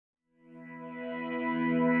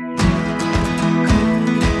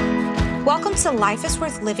Welcome to Life is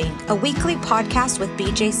Worth Living, a weekly podcast with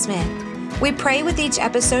BJ Smith. We pray with each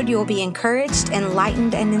episode you will be encouraged,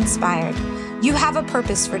 enlightened, and inspired. You have a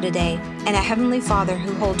purpose for today and a Heavenly Father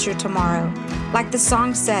who holds your tomorrow. Like the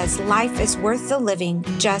song says, life is worth the living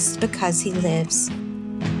just because He lives.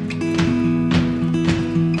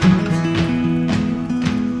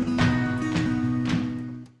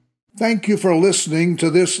 Thank you for listening to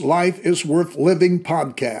this Life is Worth Living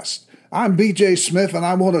podcast. I'm BJ Smith, and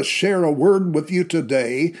I want to share a word with you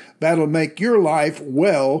today that'll make your life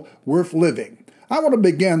well worth living. I want to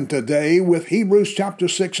begin today with Hebrews chapter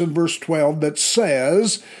 6 and verse 12 that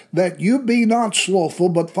says that you be not slothful,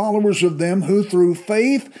 but followers of them who through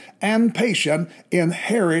faith and patience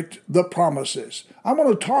inherit the promises. I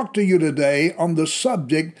want to talk to you today on the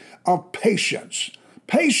subject of patience.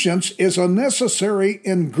 Patience is a necessary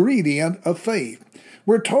ingredient of faith.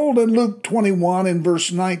 We're told in Luke 21 and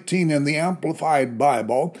verse 19 in the Amplified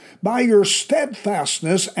Bible, by your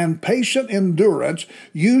steadfastness and patient endurance,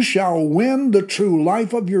 you shall win the true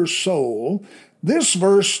life of your soul. This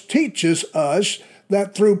verse teaches us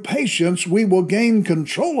that through patience we will gain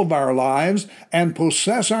control of our lives and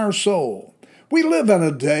possess our soul. We live in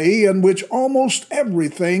a day in which almost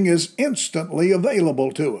everything is instantly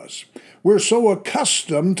available to us. We're so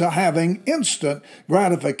accustomed to having instant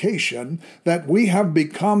gratification that we have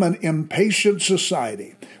become an impatient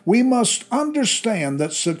society. We must understand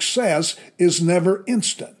that success is never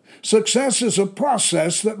instant. Success is a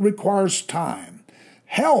process that requires time.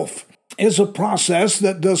 Health is a process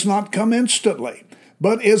that does not come instantly,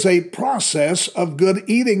 but is a process of good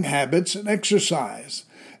eating habits and exercise.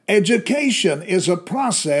 Education is a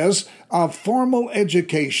process of formal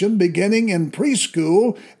education beginning in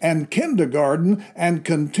preschool and kindergarten and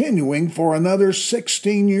continuing for another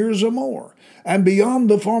 16 years or more. And beyond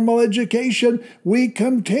the formal education, we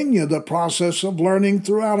continue the process of learning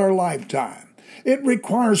throughout our lifetime. It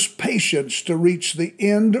requires patience to reach the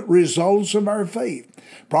end results of our faith.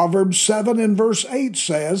 Proverbs 7 and verse 8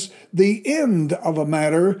 says, "The end of a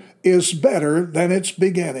matter is better than its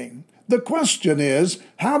beginning." The question is,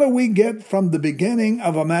 how do we get from the beginning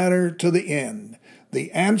of a matter to the end?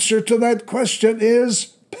 The answer to that question is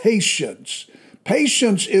patience.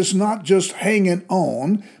 Patience is not just hanging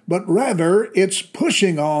on, but rather it's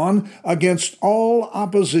pushing on against all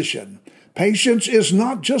opposition. Patience is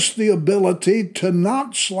not just the ability to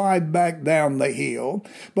not slide back down the hill,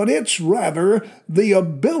 but it's rather the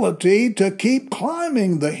ability to keep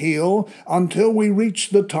climbing the hill until we reach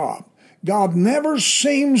the top. God never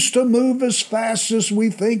seems to move as fast as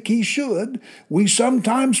we think He should. We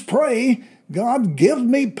sometimes pray, God, give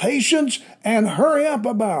me patience and hurry up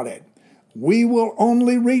about it. We will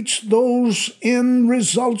only reach those end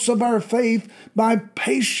results of our faith by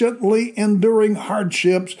patiently enduring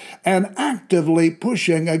hardships and actively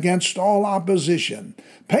pushing against all opposition.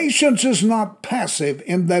 Patience is not passive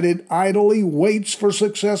in that it idly waits for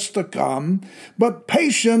success to come, but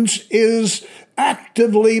patience is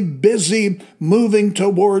actively busy moving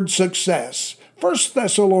toward success. 1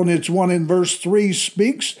 Thessalonians 1 and verse 3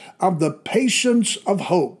 speaks of the patience of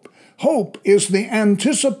hope. Hope is the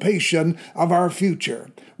anticipation of our future.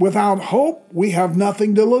 Without hope, we have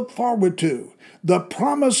nothing to look forward to. The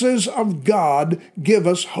promises of God give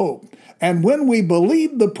us hope. And when we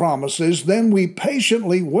believe the promises, then we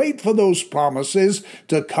patiently wait for those promises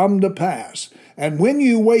to come to pass. And when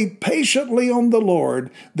you wait patiently on the Lord,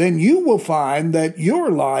 then you will find that your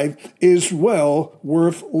life is well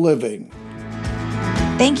worth living.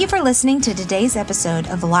 Thank you for listening to today's episode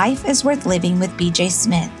of Life is Worth Living with BJ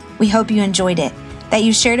Smith. We hope you enjoyed it, that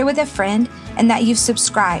you shared it with a friend, and that you've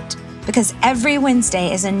subscribed, because every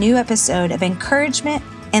Wednesday is a new episode of encouragement,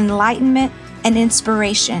 enlightenment, and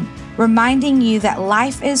inspiration, reminding you that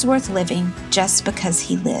life is worth living just because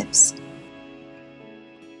He lives.